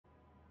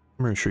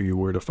I'm going to show you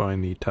where to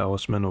find the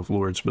Talisman of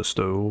Lords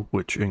Bestowal,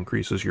 which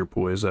increases your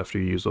poise after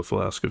you use a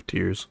Flask of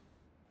Tears.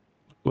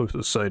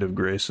 Closest site of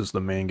grace is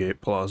the Main Gate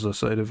Plaza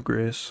site of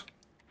grace.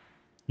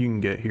 You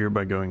can get here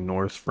by going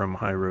north from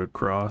High Road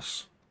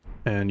Cross,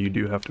 and you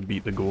do have to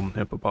beat the Golden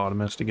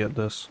Hippopotamus to get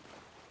this.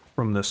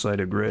 From this site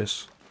of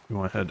grace, you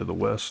want to head to the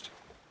west.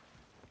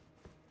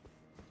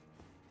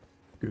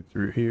 Go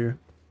through here.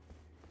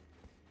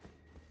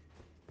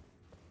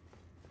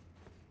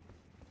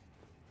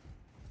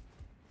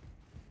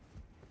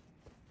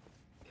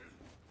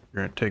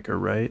 You're going to take a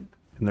right,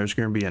 and there's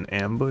going to be an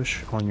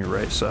ambush on your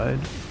right side.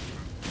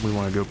 We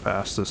want to go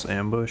past this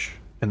ambush,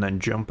 and then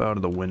jump out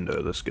of the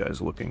window this guy's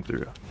looking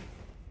through.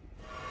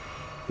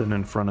 Then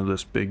in front of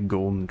this big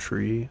golden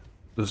tree,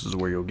 this is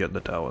where you'll get the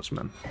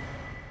talisman.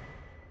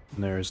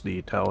 And there's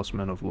the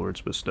Talisman of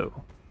Lords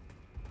Bestowal.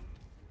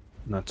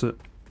 And that's it.